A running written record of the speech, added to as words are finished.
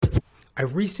I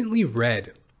recently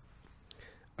read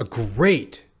a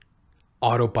great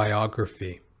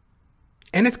autobiography,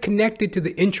 and it's connected to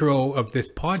the intro of this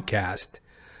podcast.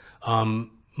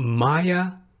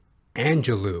 Maya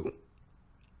Angelou.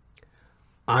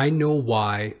 I Know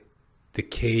Why the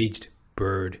Caged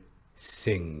Bird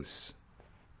Sings.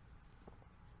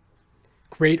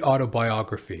 Great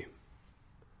autobiography.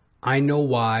 I Know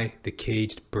Why the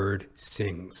Caged Bird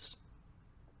Sings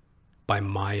by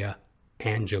Maya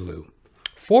Angelou.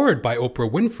 Forward by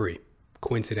Oprah Winfrey,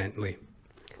 coincidentally.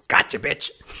 Gotcha,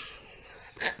 bitch.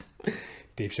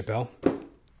 Dave Chappelle.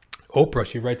 Oprah,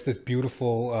 she writes this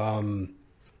beautiful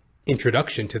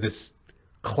introduction to this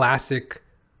classic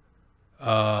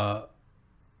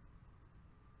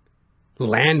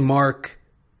landmark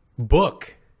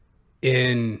book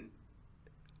in,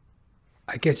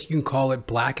 I guess you can call it,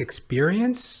 Black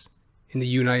experience in the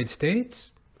United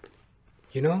States.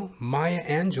 You know, Maya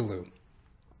Angelou.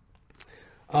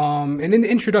 And in the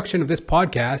introduction of this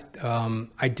podcast,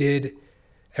 I did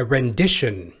a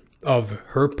rendition of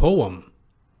her poem,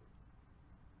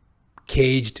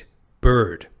 Caged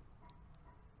Bird.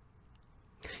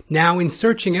 Now, in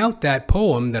searching out that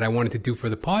poem that I wanted to do for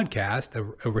the podcast,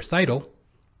 a recital,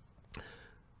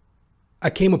 I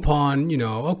came upon,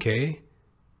 okay,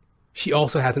 she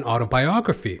also has an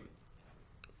autobiography.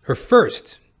 Her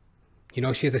first, she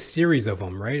has a series of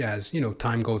them, right? As,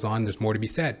 time goes on, there's more to be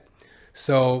said.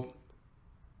 So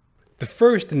the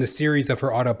first in the series of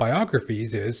her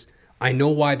autobiographies is I Know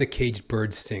Why the Caged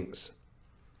Bird Sings.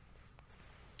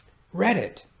 Read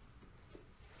it.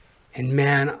 And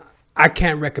man, I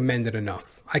can't recommend it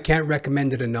enough. I can't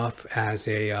recommend it enough as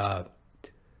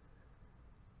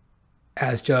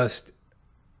just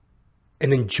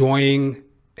an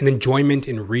enjoyment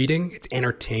in reading. It's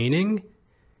entertaining.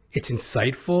 It's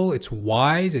insightful. It's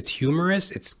wise. It's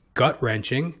humorous. It's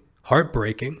gut-wrenching,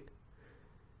 heartbreaking.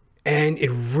 And it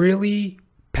really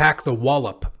packs a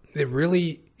wallop. It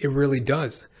really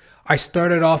does. I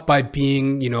started off by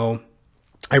being,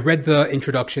 I read the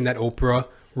introduction that Oprah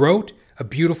wrote, a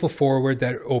beautiful foreword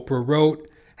that Oprah wrote,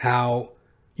 how,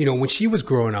 when she was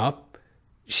growing up,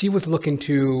 she was looking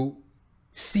to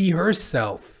see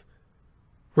herself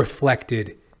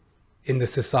reflected in the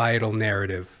societal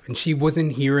narrative. And she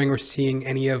wasn't hearing or seeing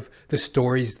any of the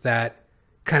stories that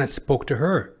kind of spoke to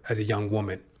her as a young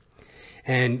woman.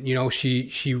 And,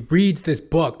 she reads this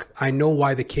book, I Know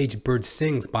Why the Caged Bird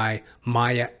Sings by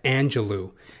Maya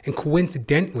Angelou. And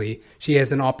coincidentally, she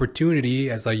has an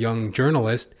opportunity as a young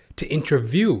journalist to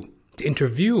interview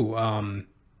Maya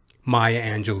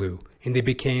Angelou. And they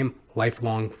became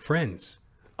lifelong friends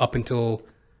up until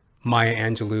Maya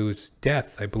Angelou's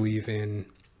death, I believe in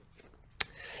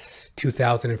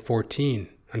 2014.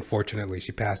 Unfortunately,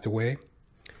 she passed away.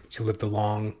 She lived a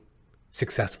long,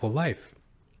 successful life.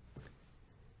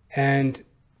 And,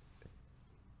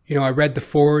 I read the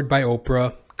foreword by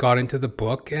Oprah, got into the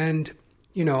book, and,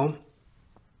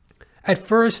 at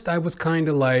first I was kind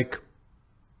of like,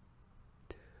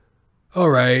 all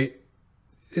right,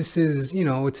 this is,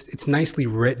 it's nicely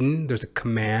written. There's a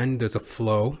command, there's a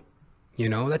flow,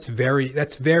 that's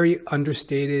very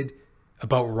understated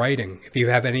about writing. If you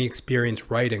have any experience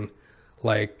writing,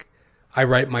 like I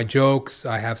write my jokes,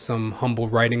 I have some humble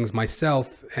writings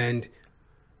myself, and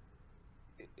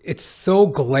it's so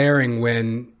glaring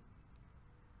when,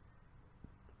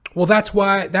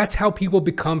 that's how people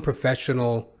become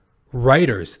professional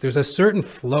writers. There's a certain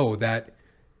flow that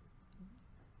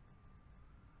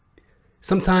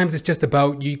sometimes it's just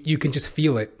about, you can just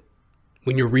feel it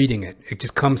when you're reading it. It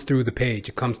just comes through the page.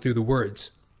 It comes through the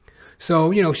words.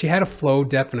 So, she had a flow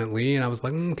definitely. And I was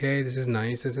like, okay, this is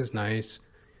nice. This is nice.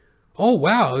 Oh,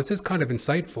 wow. This is kind of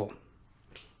insightful.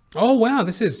 Oh, wow.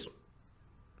 This is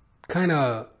kind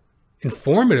of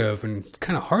informative and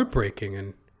kind of heartbreaking.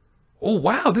 And oh,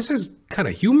 wow. This is kind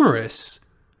of humorous.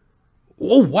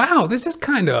 Oh, wow. This is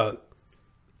kind of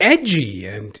edgy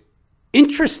and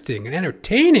interesting and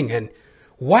entertaining. And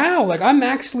wow, I'm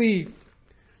actually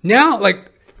now,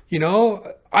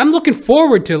 I'm looking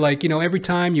forward to, every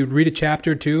time you read a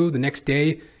chapter or two, the next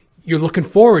day, you're looking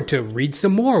forward to read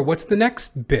some more. What's the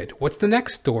next bit? What's the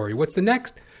next story? What's the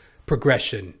next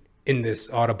progression in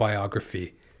this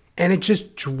autobiography? And it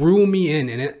just drew me in,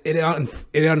 and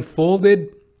it unfolded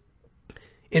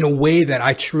in a way that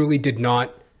I truly did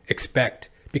not expect.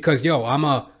 Because, I'm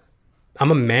a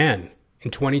man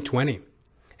in 2020, and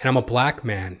I'm a black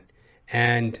man,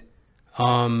 and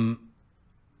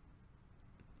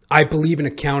I believe in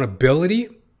accountability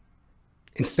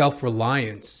and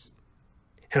self-reliance.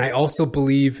 And I also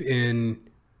believe in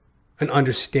an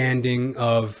understanding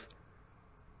of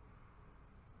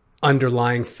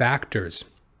underlying factors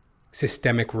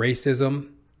systemic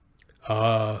racism,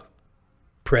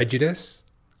 prejudice.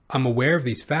 I'm aware of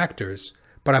these factors,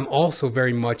 but I'm also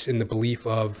very much in the belief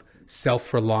of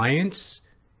self-reliance,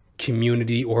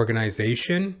 community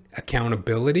organization,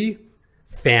 accountability,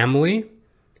 family.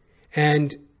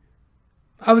 And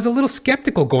I was a little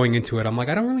skeptical going into it. I'm like,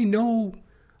 I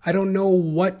don't know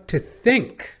what to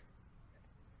think.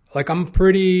 Like, I'm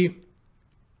pretty,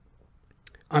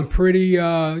 I'm pretty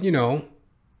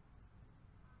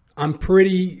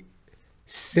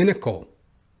cynical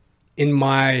in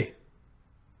my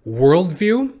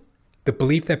worldview, the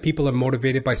belief that people are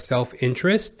motivated by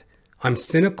self-interest. I'm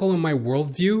cynical in my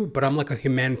worldview, but I'm like a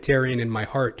humanitarian in my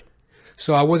heart.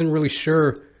 So I wasn't really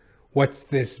sure what's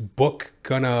this book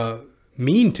gonna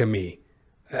mean to me.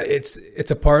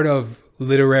 It's a part of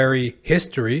literary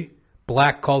history,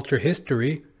 Black culture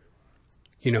history,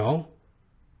 the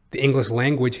English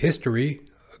language history.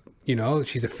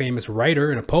 She's a famous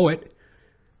writer and a poet.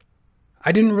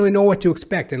 I didn't really know what to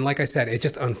expect. And like I said, it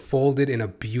just unfolded in a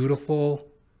beautiful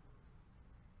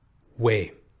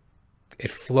way.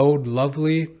 It flowed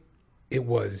lovely. It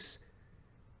was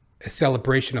a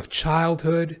celebration of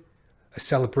childhood, a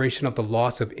celebration of the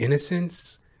loss of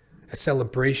innocence, a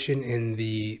celebration in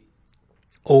the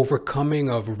overcoming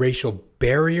of racial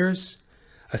barriers,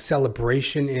 a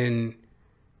celebration in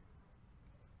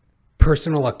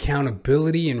personal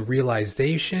accountability and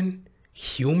realization,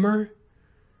 humor,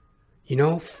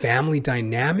 family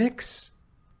dynamics,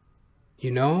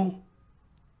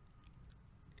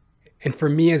 And for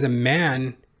me as a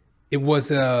man, it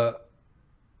was a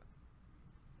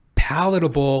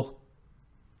palatable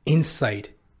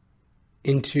insight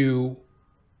into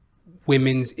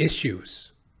women's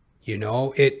issues.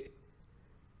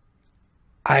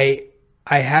 I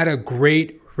had a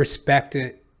great respect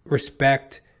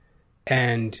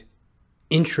and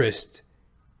interest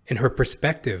in her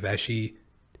perspective as she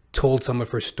told some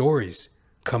of her stories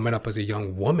coming up as a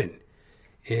young woman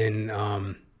in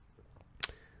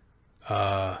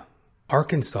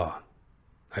Arkansas,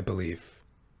 I believe.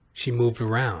 She moved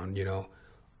around,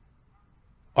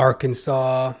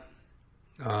 Arkansas,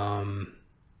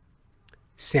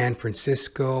 San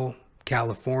Francisco,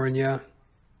 California.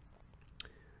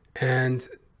 And,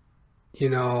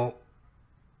 it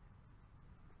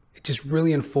just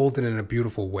really unfolded in a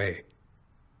beautiful way.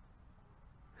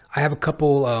 I have a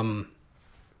couple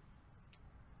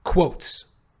quotes,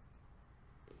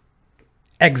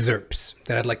 excerpts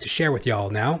that I'd like to share with y'all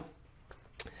now.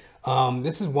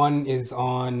 This one is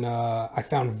on, I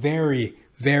found very,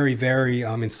 very, very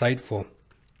insightful.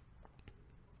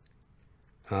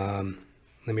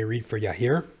 Let me read for you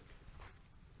here.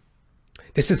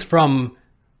 This is from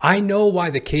I Know Why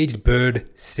the Caged Bird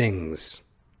Sings.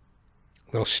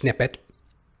 Little snippet.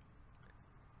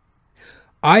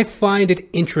 I find it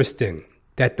interesting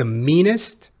that the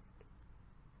meanest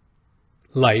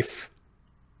life,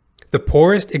 the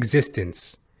poorest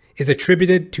existence, is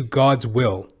attributed to God's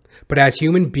will. But as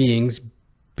human beings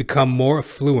become more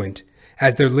affluent,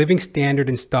 as their living standard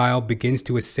and style begins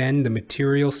to ascend the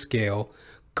material scale,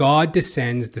 God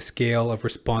descends the scale of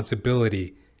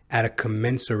responsibility at a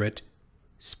commensurate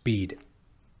speed.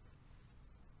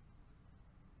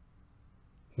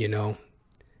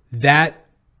 That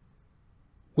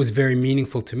was very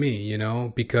meaningful to me,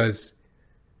 because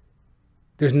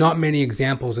there's not many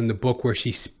examples in the book where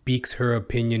she speaks her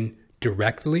opinion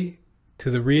directly to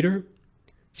the reader.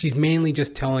 She's mainly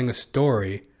just telling a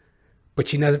story, but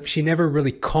she never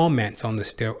really comments on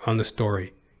the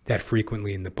story that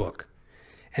frequently in the book.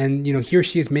 And, here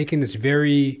she is making this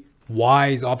very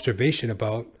wise observation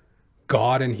about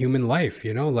God and human life,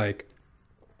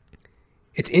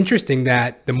 it's interesting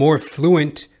that the more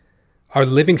fluent our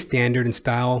living standard and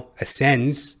style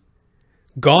ascends,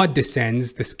 God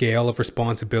descends the scale of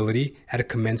responsibility at a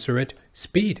commensurate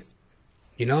speed.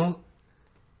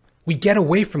 We get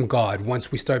away from God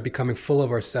once we start becoming full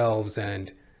of ourselves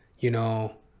and,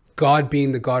 God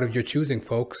being the God of your choosing,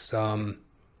 folks. I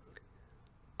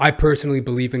personally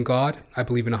believe in God. I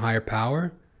believe in a higher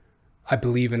power. I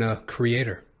believe in a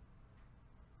creator.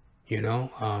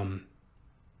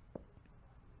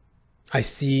 I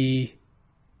see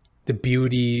the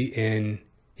beauty in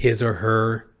his or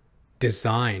her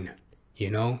design,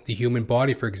 the human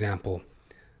body, for example.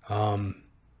 The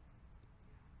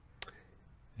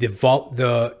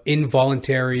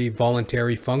involuntary,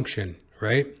 voluntary function,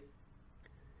 right?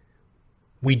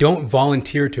 We don't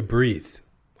volunteer to breathe.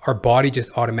 Our body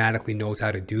just automatically knows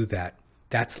how to do that.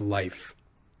 That's life.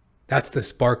 That's the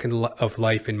spark of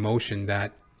life in motion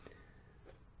that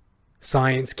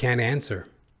science can't answer.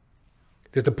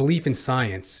 There's a belief in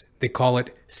science. They call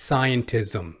it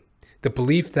scientism. The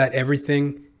belief that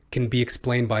everything can be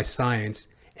explained by science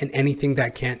and anything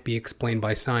that can't be explained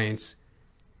by science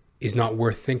is not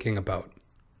worth thinking about.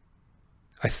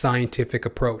 A scientific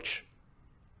approach.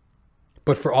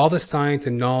 But for all the science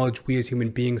and knowledge we as human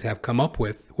beings have come up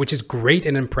with, which is great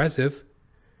and impressive,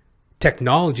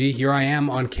 technology, here I am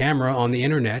on camera on the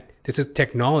internet. This is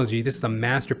technology. This is a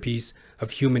masterpiece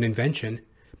of human invention.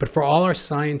 But for all our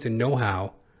science and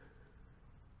know-how,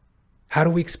 how do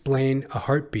we explain a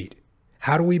heartbeat?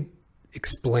 How do we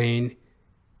explain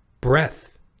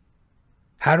breath?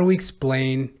 How do we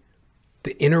explain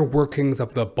the inner workings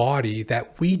of the body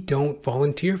that we don't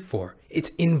volunteer for? It's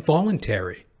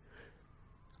involuntary.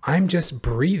 I'm just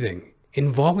breathing,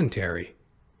 involuntary.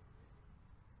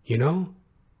 You know?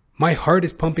 My heart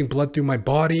is pumping blood through my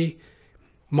body.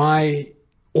 My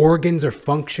organs are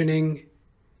functioning.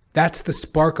 That's the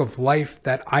spark of life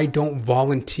that I don't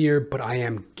volunteer, but I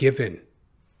am given.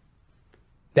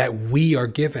 That we are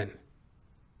given.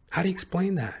 How do you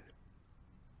explain that?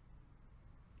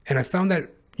 And I found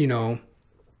that,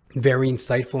 very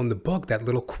insightful in the book, that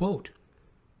little quote.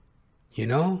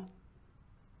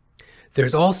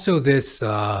 There's also this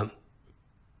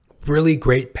really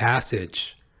great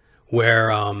passage where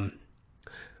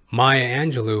Maya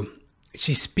Angelou,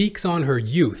 she speaks on her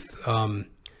youth. The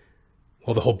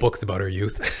whole book's about her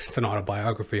youth. It's an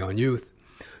autobiography on youth.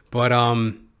 But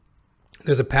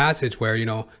there's a passage where,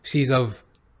 she's of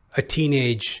a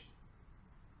teenage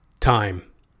time.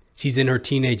 She's in her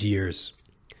teenage years.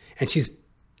 And she's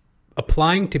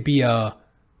applying to be a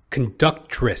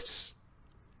conductress,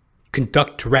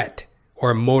 conductorette,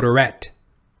 or a motorette,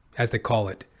 as they call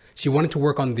it. She wanted to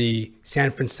work on the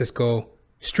San Francisco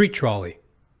street trolley.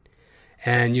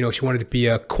 And, she wanted to be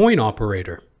a coin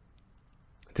operator.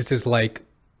 This is like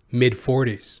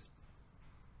mid-40s.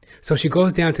 So she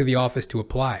goes down to the office to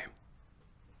apply.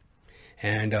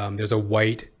 And there's a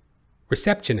white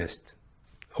receptionist,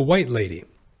 a white lady.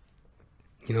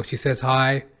 She says,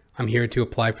 "Hi, I'm here to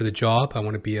apply for the job. I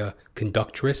want to be a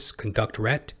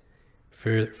conductorette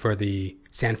for the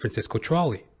San Francisco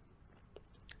trolley."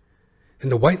 And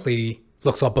the white lady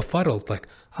looks all befuddled, like,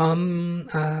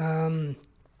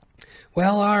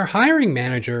 well, our hiring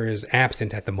manager is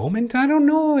absent at the moment. I don't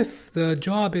know if the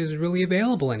job is really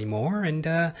available anymore. And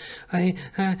Then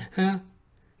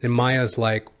Maya's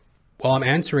like, "Well, I'm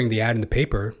answering the ad in the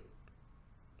paper.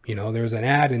 There's an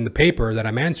ad in the paper that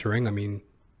I'm answering. I mean,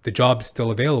 the job's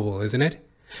still available, isn't it?"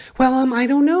 "Well, I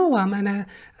don't know.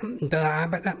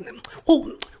 Well,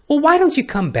 why don't you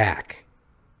come back?"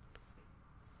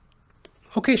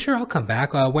 "Okay, sure, I'll come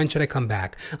back. When should I come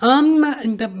back?"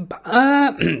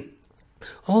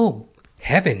 Oh,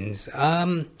 heavens.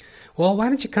 Well, why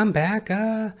don't you come back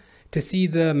to see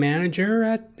the manager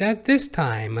at this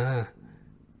time?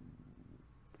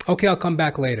 Okay, I'll come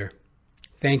back later.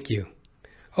 Thank you.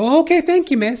 "Oh, okay, thank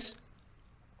you, miss."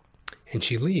 And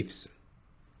she leaves.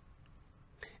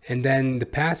 And then the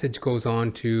passage goes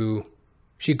on to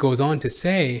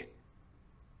say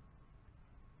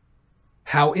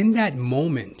how in that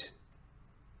moment,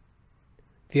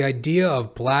 the idea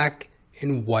of black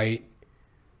and white,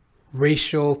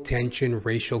 racial tension,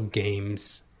 racial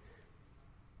games,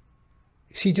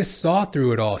 she just saw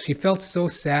through it all. She felt so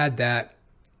sad that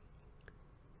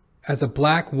as a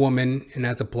black woman and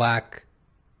as a black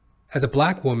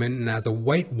woman and as a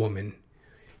white woman,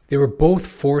 they were both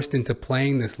forced into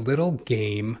playing this little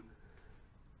game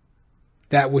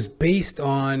that was based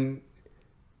on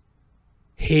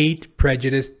hate,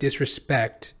 prejudice,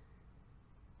 disrespect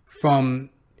from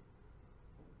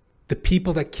the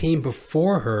people that came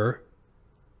before her,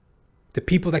 the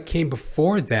people that came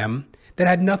before them, that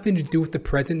had nothing to do with the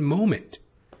present moment.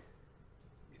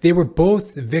 They were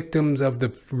both victims of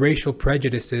the racial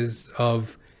prejudices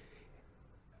of,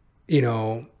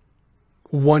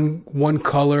 one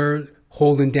color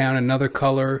holding down another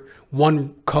color,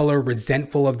 one color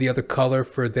resentful of the other color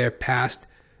for their past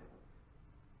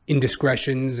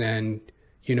indiscretions and,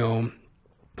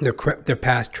 their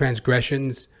past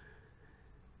transgressions.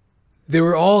 They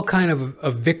were all kind of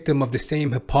a victim of the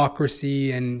same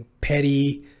hypocrisy and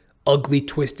petty, ugly,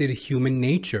 twisted human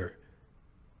nature.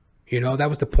 That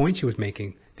was the point she was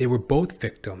making. They were both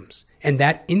victims. And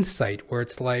that insight where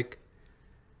it's like,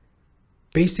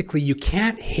 basically, you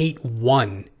can't hate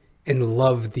one and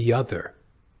love the other.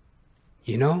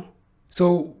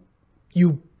 So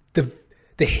the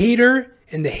hater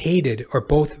and the hated are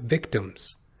both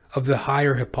victims of the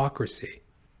higher hypocrisy.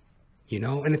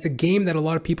 And it's a game that a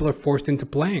lot of people are forced into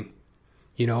playing.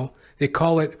 They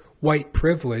call it white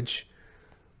privilege.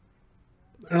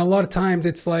 And a lot of times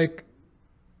it's like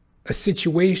a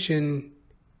situation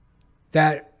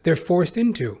that they're forced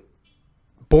into.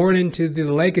 born into the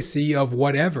legacy of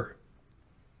whatever.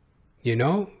 You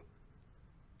know?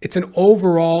 It's an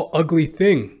overall ugly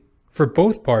thing for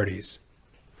both parties.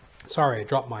 Sorry, I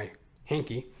dropped my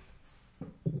hanky.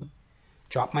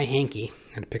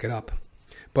 Had to pick it up.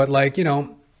 But like, you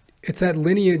know, it's that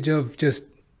lineage of just,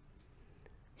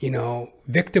 you know,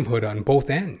 victimhood on both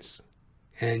ends.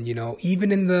 And, you know,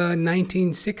 even in the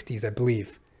 1960s, I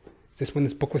believe. Is this when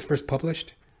this book was first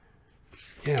published?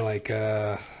 Yeah, like,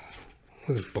 when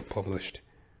was this book published?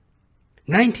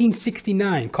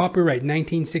 1969, copyright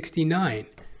 1969.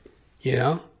 You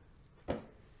know?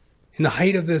 In the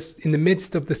height of this, in the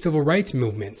midst of the civil rights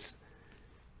movements,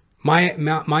 Maya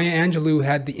Angelou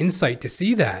had the insight to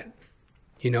see that.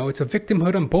 You know, it's a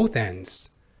victimhood on both ends.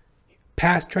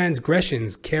 Past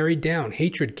transgressions carried down,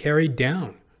 hatred carried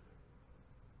down.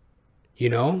 You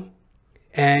know?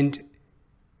 And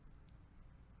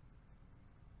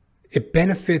it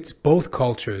benefits both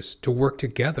cultures to work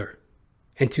together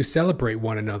and to celebrate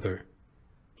one another.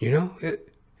 You know?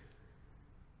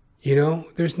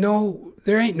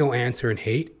 There ain't no answer in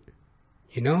hate.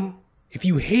 You know? If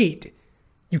you hate,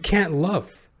 you can't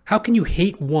love. How can you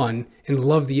hate one and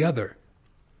love the other?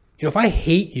 You know, if I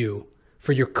hate you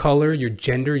for your color, your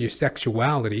gender, your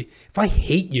sexuality, if I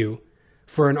hate you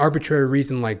for an arbitrary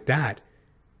reason like that,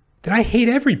 then I hate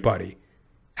everybody.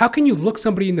 How can you look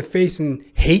somebody in the face and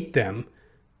hate them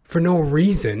for no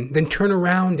reason, then turn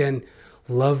around and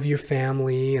love your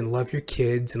family and love your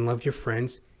kids and love your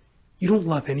friends? You don't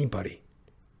love anybody.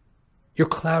 You're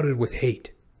clouded with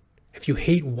hate. If you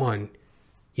hate one,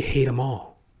 you hate them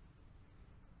all.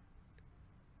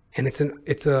 And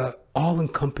it's a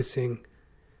all-encompassing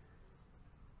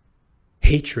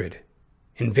hatred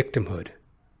and victimhood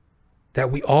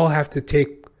that we all have to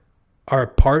take our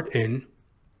part in,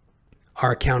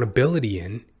 our accountability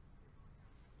in,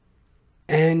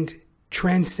 and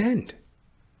transcend.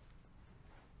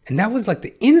 And that was like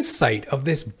the insight of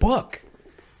this book.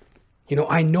 You know,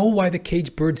 I know why the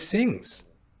caged bird sings.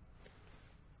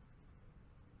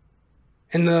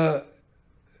 And the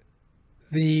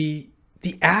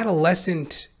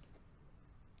adolescent,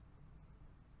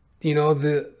 you know,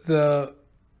 the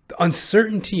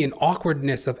uncertainty and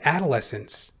awkwardness of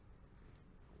adolescence.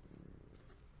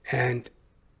 And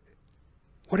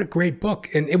what a great book.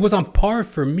 And it was on par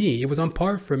for me. It was on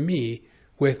par for me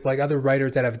with like other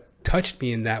writers that have touched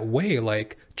me in that way,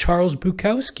 like Charles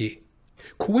Bukowski.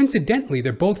 Coincidentally,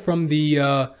 they're both from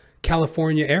the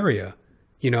California area.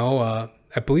 You know,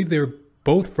 I believe they're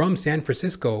both from San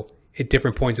Francisco at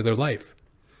different points of their life.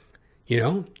 You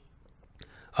know,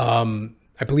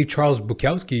 I believe Charles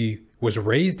Bukowski was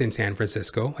raised in San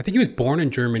Francisco. I think he was born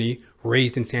in Germany,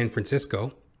 raised in San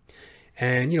Francisco.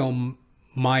 And, you know,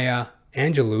 Maya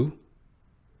Angelou,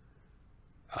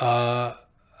 I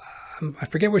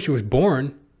forget where she was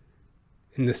born,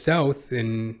 in the South,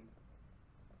 in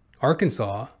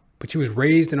Arkansas, but she was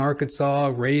raised in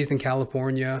Arkansas, raised in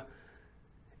California.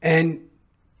 And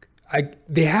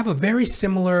they have a very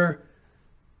similar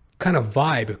kind of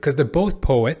vibe because they're both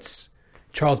poets.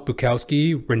 Charles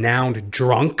Bukowski, renowned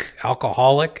drunk,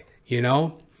 alcoholic, you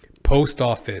know, Post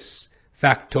Office,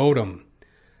 Factotum,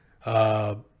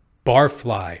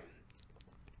 Barfly,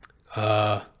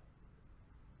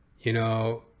 you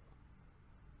know,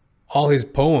 all his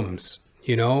poems,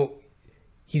 you know,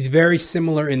 he's very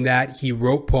similar in that he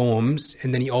wrote poems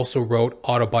and then he also wrote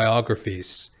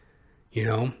autobiographies, you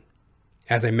know,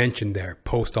 as I mentioned there,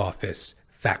 Post Office,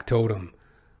 Factotum,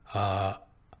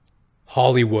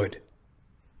 Hollywood,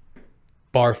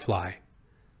 Barfly.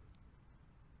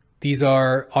 These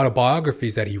are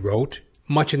autobiographies that he wrote,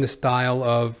 much in the style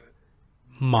of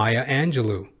Maya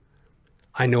Angelou,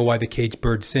 I Know Why the Caged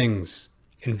Bird Sings,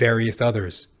 and various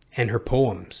others, and her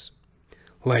poems.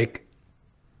 Like,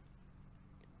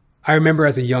 I remember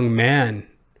as a young man,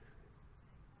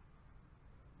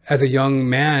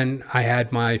 I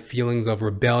had my feelings of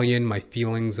rebellion, my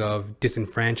feelings of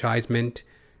disenfranchisement,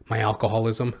 my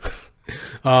alcoholism.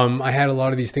 I had a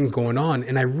lot of these things going on,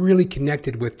 and I really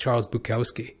connected with Charles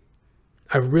Bukowski.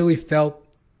 I really felt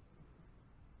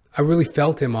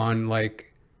him on,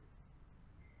 like,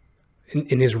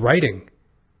 in his writing.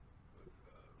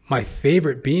 My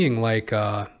favorite being, like,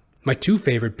 my two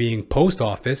favorite being Post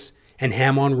Office and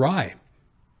Ham on Rye.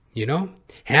 You know?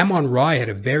 Ham on Rye had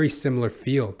a very similar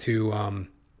feel to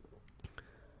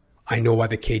I Know Why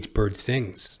the Caged Bird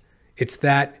Sings. It's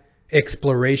that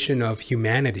exploration of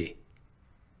humanity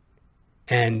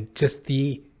and just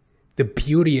the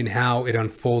beauty in how it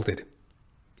unfolded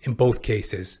in both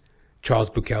cases, Charles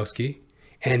Bukowski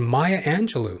and Maya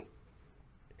Angelou.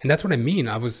 And that's what I mean.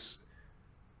 I was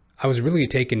really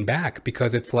taken back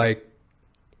because it's like,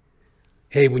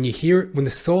 Hey, when the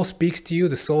soul speaks to you,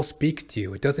 the soul speaks to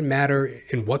you. It doesn't matter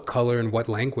in what color and what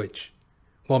language.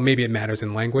 Well, maybe it matters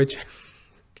in language.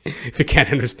 If you can't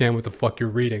understand what the fuck you're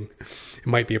reading, it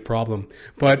might be a problem.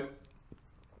 But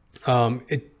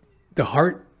the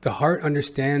heart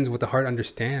understands what the heart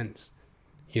understands.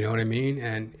 You know what I mean?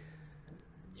 And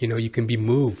you can be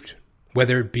moved,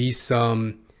 whether it be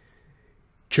some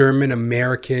German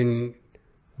American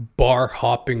bar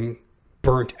hopping,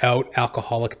 burnt out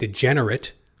alcoholic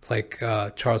degenerate like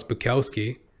Charles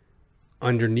Bukowski,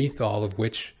 underneath all of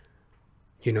which,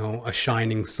 a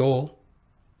shining soul.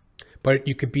 But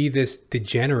you could be this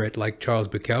degenerate like Charles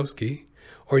Bukowski,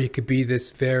 or you could be this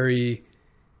very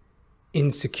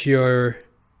insecure,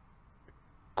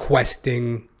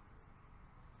 questing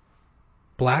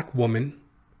black woman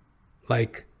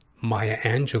like Maya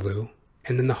Angelou.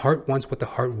 And then the heart wants what the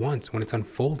heart wants when it's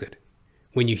unfolded,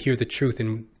 when you hear the truth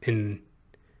in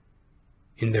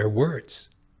their words.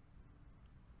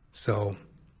 So,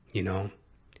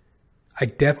 I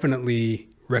definitely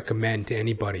recommend to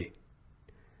anybody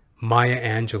Maya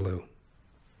Angelou,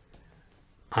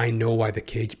 I Know Why the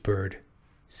Caged Bird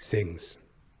Sings.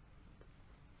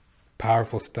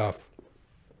 Powerful stuff.